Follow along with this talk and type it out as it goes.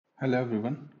Hello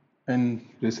everyone. In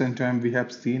recent time, we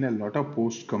have seen a lot of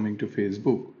posts coming to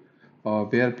Facebook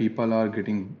where people are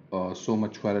getting so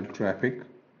much viral traffic.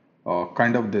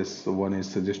 Kind of this one is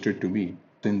suggested to me.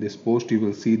 In this post, you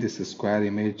will see this square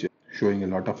image showing a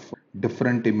lot of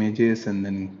different images, and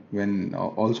then when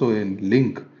also a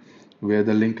link where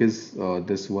the link is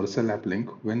this Vercel app link.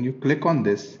 When you click on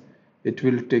this, it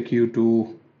will take you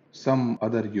to some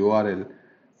other URL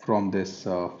from this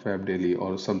Fab Daily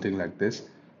or something like this.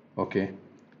 Okay,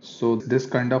 so this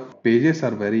kind of pages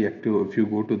are very active. If you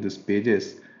go to these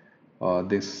pages,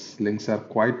 these links are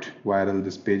quite viral.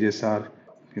 These pages are,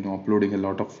 uploading a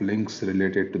lot of links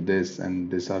related to this,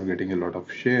 and these are getting a lot of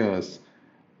shares.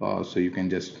 So you can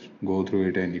just go through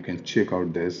it and you can check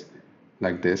out this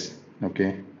like this.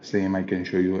 Okay, same I can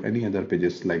show you any other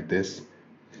pages like this.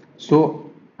 So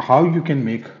how you can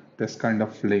make this kind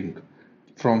of link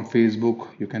from Facebook,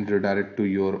 you can redirect to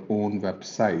your own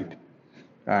website,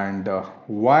 and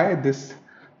why this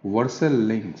Vercel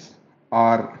links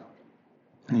are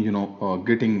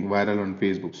getting viral on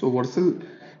Facebook. So Vercel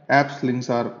apps links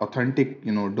are authentic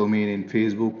domain in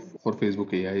Facebook for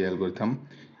Facebook AI algorithm.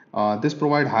 This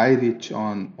provide high reach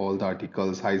on all the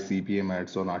articles, high CPM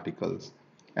ads on articles,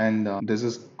 and this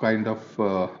is kind of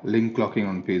link clocking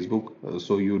on Facebook,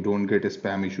 so you don't get a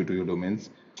spam issue to your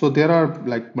domains. So there are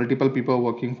like multiple people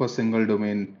working for single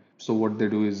domain. So what they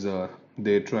do is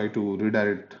they try to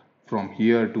redirect from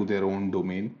here to their own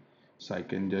domain. So I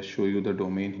can just show you the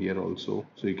domain here also.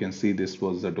 So you can see this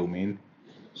was the domain.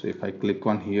 So if I click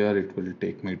on here, it will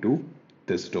take me to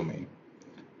this domain,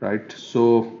 right?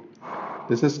 So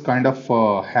this is kind of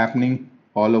happening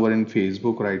all over in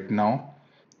Facebook right now.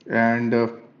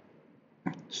 And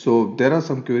so there are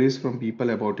some queries from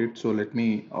people about it. So let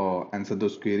me answer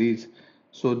those queries.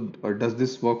 So does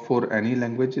this work for any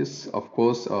languages? Of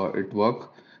course, it work,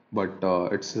 but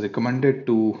it's recommended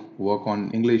to work on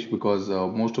English because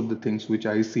most of the things which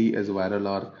I see as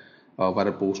viral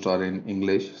posts are in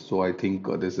English. So I think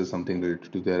this is something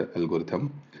related to their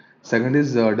algorithm. Second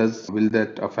is, does will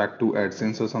that affect to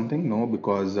AdSense or something? No,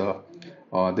 because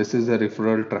this is a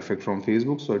referral traffic from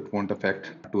Facebook, so it won't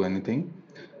affect to anything.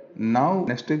 Now,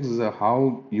 next is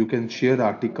how you can share the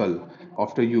article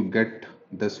after you get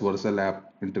this Vercel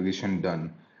app integration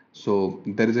done. So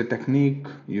there is a technique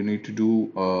you need to do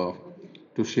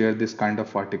to share this kind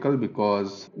of article,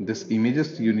 because this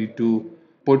images you need to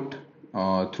put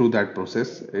through that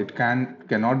process. It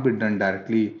cannot be done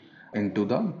directly into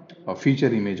the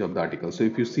feature image of the article. So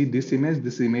if you see this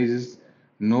image is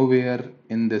nowhere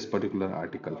in this particular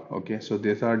article. Okay, so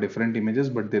these are different images,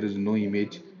 but there is no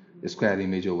image, square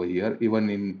image over here. Even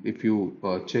in if you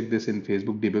check this in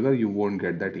Facebook debugger, you won't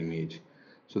get that image.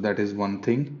 So that is one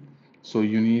thing. So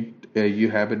you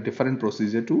have a different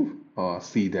procedure to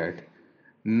see that.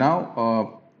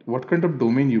 Now, what kind of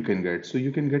domain you can get? So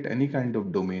you can get any kind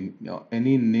of domain,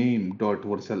 any name dot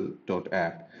Vercel dot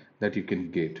app that you can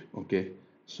get. Okay,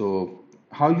 so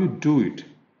how you do it?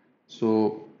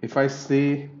 So if I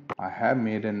say I have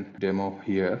made a demo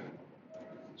here,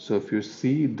 so if you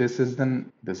see this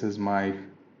is my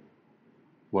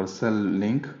Vercel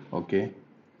link, okay,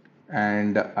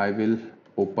 and I will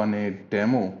open a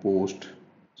demo post.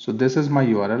 So this is my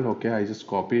URL, okay, I just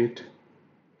copy it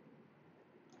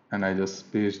and I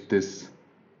just paste this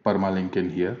permalink in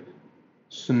here.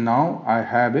 So now I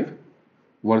have a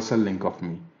Vercel link of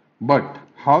me. But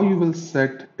how you will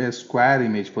set a square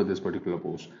image for this particular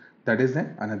post? That is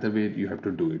another way you have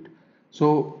to do it.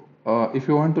 So if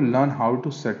you want to learn how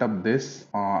to set up this,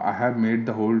 I have made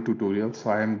the whole tutorial. So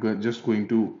I am just going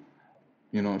to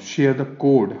share the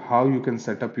code how you can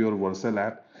set up your Vercel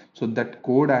app. So that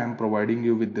code I am providing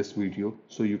you with this video,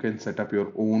 so you can set up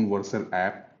your own Vercel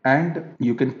app and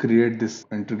you can create this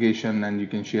integration and you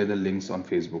can share the links on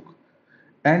Facebook.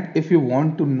 And if you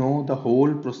want to know the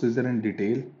whole procedure in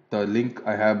detail, the link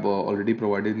I have already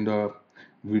provided in the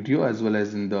video as well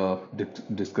as in the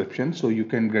description, so you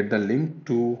can get the link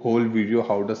to whole video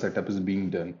how the setup is being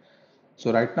done.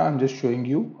 So right now I'm just showing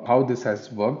you how this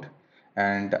has worked,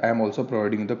 and I am also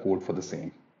providing the code for the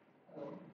same.